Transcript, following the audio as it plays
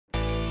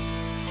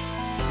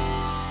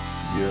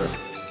Yeah.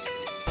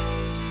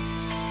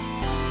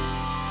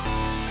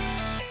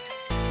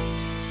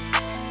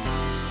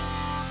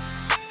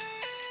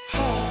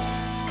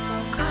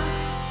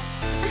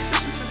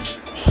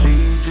 She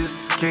just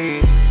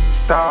keep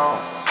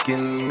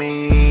stalking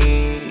me.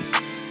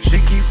 She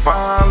keep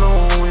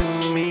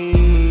following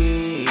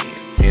me.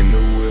 In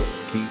the whip,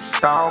 keep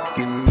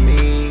stalking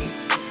me.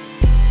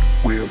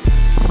 Whip.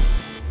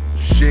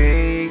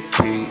 She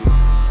keep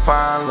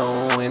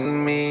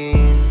following me.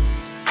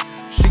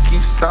 She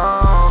keep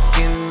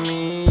stalking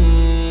me.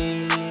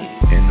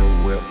 In the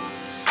whip,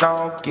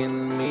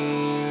 stalking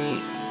me.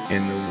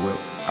 In the whip,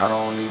 I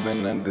don't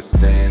even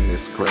understand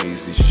this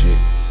crazy shit.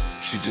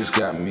 She just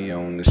got me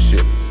on the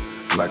ship,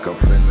 like I'm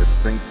finna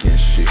sink and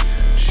shit.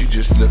 She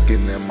just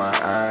looking in my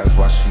eyes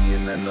while she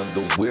in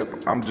another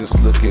whip. I'm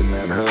just looking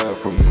at her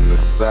from the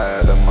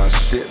side of my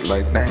shit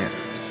like, damn,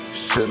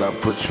 should I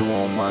put you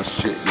on my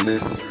shit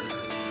list?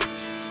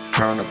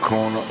 Turn the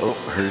corner up,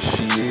 here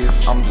she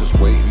is. I'm just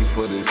waiting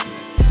for this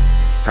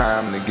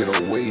time to get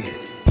away,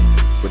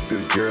 but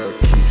this girl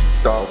keeps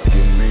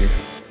stalking me.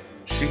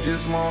 She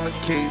just wanna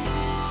keep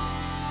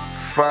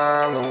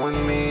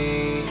following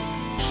me.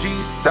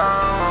 She's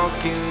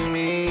stalking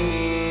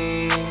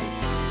me.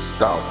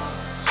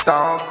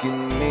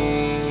 Stalking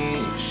me.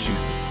 She's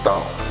a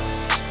stalker.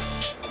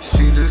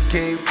 She just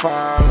keep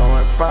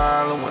following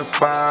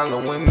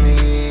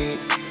me.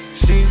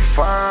 She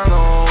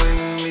following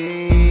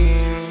me.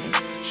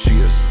 She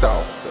a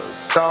stalker,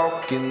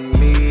 stalking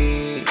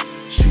me.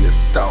 She a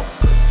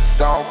stalker,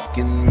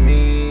 stalking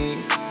me.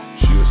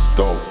 She a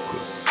stalker,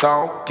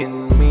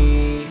 stalking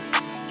me.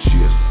 She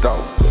a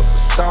stalker,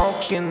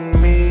 stalking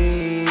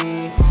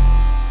me.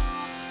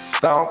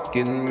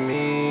 Stalking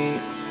me.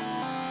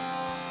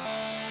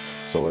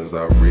 So as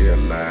I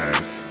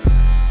realized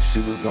she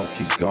was gonna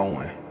keep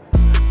going,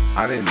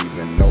 I didn't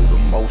even know the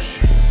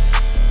motion.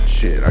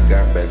 Shit, I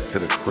got back to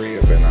the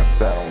crib and I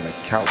sat on the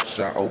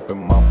couch. I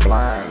opened my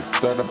blinds,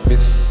 saw the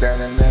bitch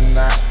standing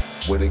there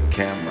with a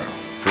camera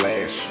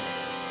flashing.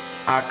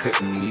 I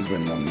couldn't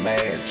even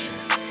imagine.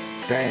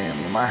 Damn,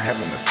 am I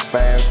having a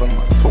spasm,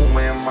 a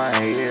tumor in my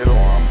head, or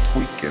I'm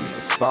tweaking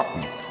or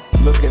something?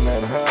 Looking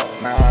at her,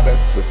 now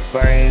that's the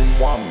same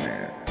woman.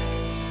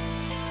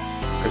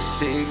 Cause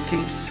she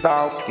keeps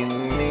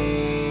stalking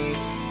me.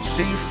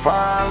 She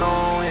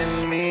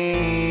following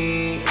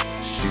me.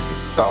 She's a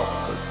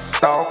stalker,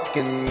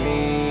 stalking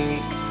me.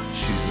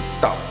 She's a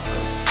stalker,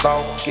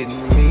 stalking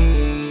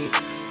me.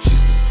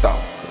 She's a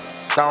stalker,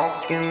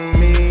 stalking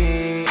me.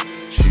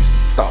 She's a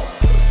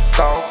stalker,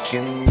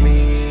 stalking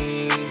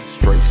me.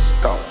 Straight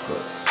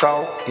stalker,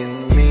 stalking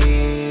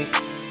me.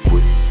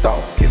 Quit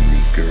stalking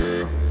me,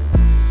 girl.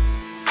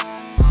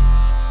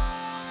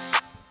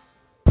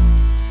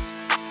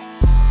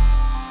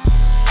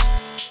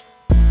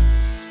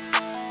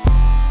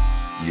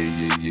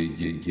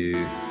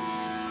 Yeah.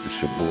 It's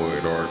your boy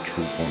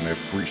darktruth on that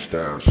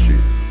freestyle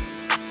shit.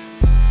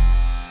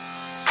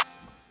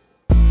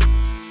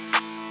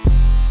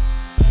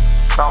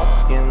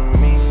 Stalking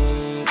me.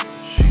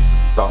 She's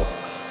a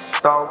stalker,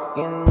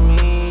 stalking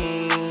me.